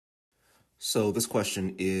So this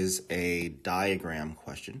question is a diagram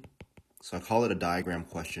question. So I call it a diagram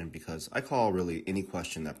question because I call really any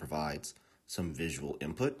question that provides some visual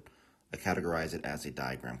input, I categorize it as a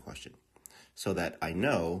diagram question so that I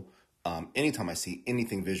know anytime I see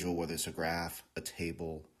anything visual, whether it's a graph, a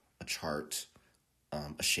table, a chart,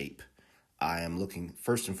 a shape, I am looking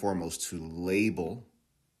first and foremost to label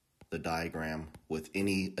the diagram with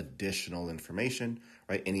any additional information,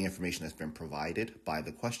 right? Any information that's been provided by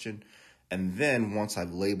the question. And then once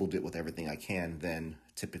I've labeled it with everything I can, then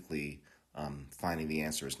typically finding the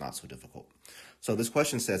answer is not so difficult. So this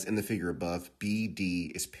question says, in the figure above,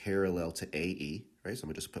 BD is parallel to AE, right? So I'm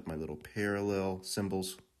gonna just put my little parallel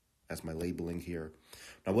symbols as my labeling here.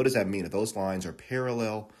 Now, what does that mean? If those lines are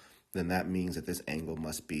parallel, then that means that this angle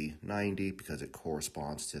must be 90 because it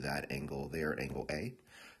corresponds to that angle there, angle A.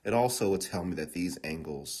 It also would tell me that these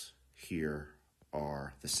angles here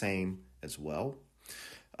are the same as well.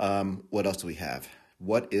 What else do we have?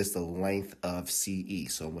 What is the length of CE?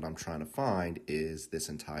 So what I'm trying to find is this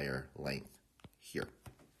entire length here.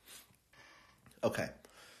 Okay,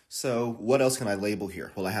 so what else can I label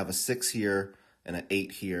here? Well, I have a 6 here and an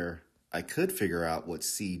 8 here. I could figure out what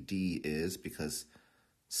CD is because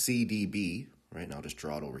CDB, right, and I'll just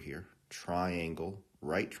draw it over here, triangle,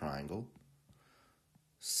 right triangle,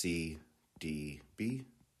 CDB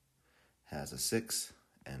has a 6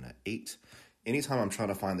 and an 8. Anytime I'm trying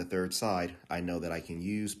to find the third side, I know that I can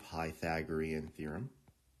use Pythagorean theorem,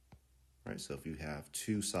 right? So if you have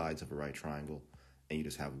two sides of a right triangle and you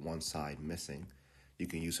just have one side missing, you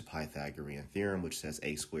can use a Pythagorean theorem, which says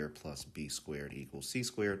a squared plus b squared equals c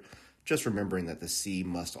squared, just remembering that the c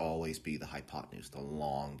must always be the hypotenuse, the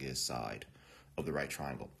longest side of the right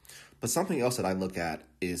triangle. But something else that I look at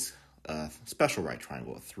is a special right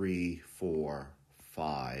triangle, a 3, 4,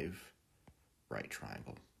 5 right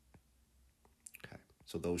triangle.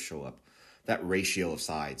 So those show up. That ratio of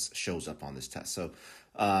sides shows up on this test. So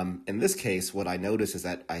in this case, what I notice is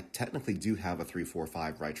that I technically do have a 3, 4,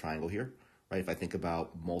 5 right triangle here, right? If I think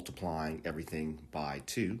about multiplying everything by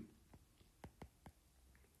 2,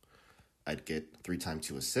 I'd get 3 times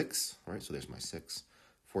 2 is 6, right? So there's my 6.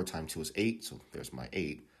 4 times 2 is 8, so there's my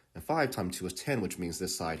 8. And 5 times 2 is 10, which means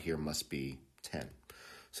this side here must be 10.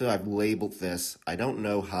 So I've labeled this. I don't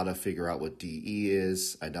know how to figure out what DE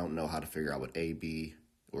is. I don't know how to figure out what AB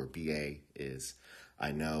or BA is.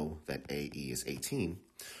 I know that AE is 18.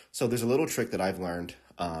 So there's a little trick that I've learned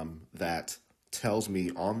that tells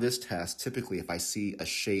me on this test, typically if I see a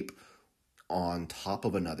shape on top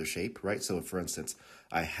of another shape, right? So for instance,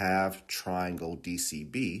 I have triangle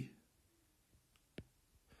DCB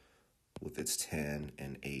with its 10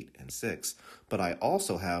 and 8 and 6, but I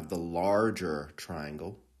also have the larger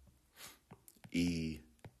triangle EAC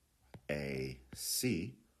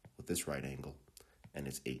with this right angle, and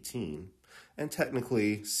it's 18. And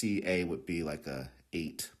technically, CA would be like a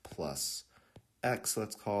 8 plus X,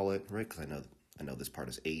 let's call it, right? Because I know this part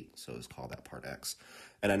is 8, so let's call that part X.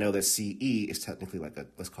 And I know that CE is technically like a,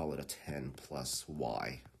 let's call it a 10 plus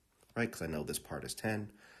Y, right? Because I know this part is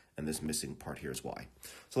 10, and this missing part here is Y.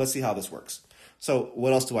 So let's see how this works. So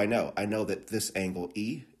what else do I know? I know that this angle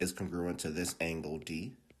E is congruent to this angle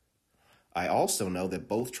D. I also know that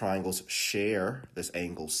both triangles share this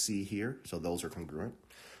angle C here, so those are congruent,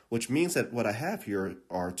 which means that what I have here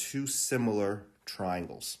are two similar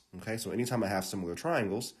triangles, okay? So anytime I have similar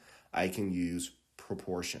triangles, I can use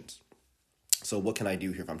proportions. So what can I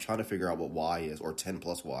do here? If I'm trying to figure out what Y is, or 10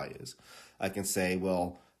 plus Y is, I can say,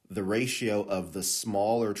 well, the ratio of the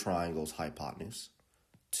smaller triangle's hypotenuse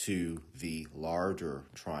to the larger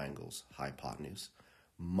triangle's hypotenuse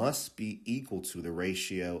must be equal to the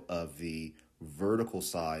ratio of the vertical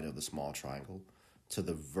side of the small triangle to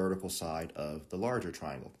the vertical side of the larger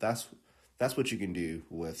triangle. That's what you can do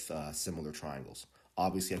with similar triangles.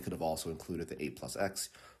 Obviously, I could have also included the 8 plus x.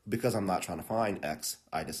 Because I'm not trying to find x,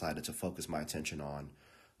 I decided to focus my attention on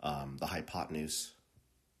the hypotenuse,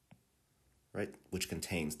 right, which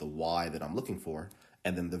contains the y that I'm looking for,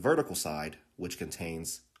 and then the vertical side, which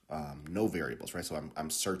contains no variables, right? So I'm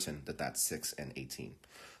certain that that's 6 and 18.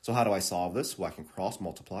 So how do I solve this? Well, I can cross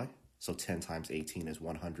multiply. So 10 times 18 is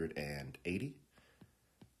 180.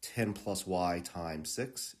 10 plus y times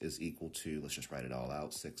 6 is equal to, let's just write it all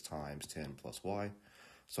out, 6 times 10 plus y.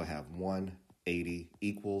 So I have 180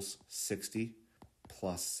 equals 60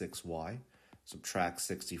 plus 6y. Subtract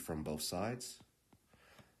 60 from both sides.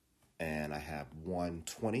 And I have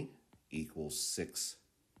 120 equals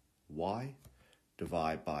 6y.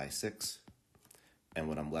 Divide by 6. And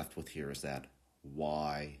what I'm left with here is that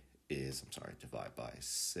y is, divide by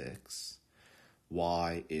 6.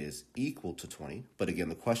 y is equal to 20. But again,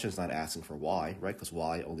 the question is not asking for y, right? Because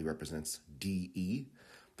y only represents DE.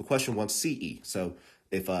 The question wants CE. So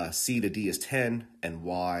if C to D is 10 and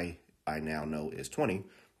y I now know is 20,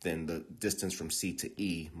 then the distance from C to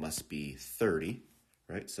E must be 30,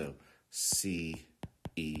 right? So CE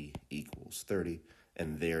equals 30.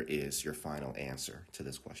 And there is your final answer to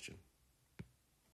this question.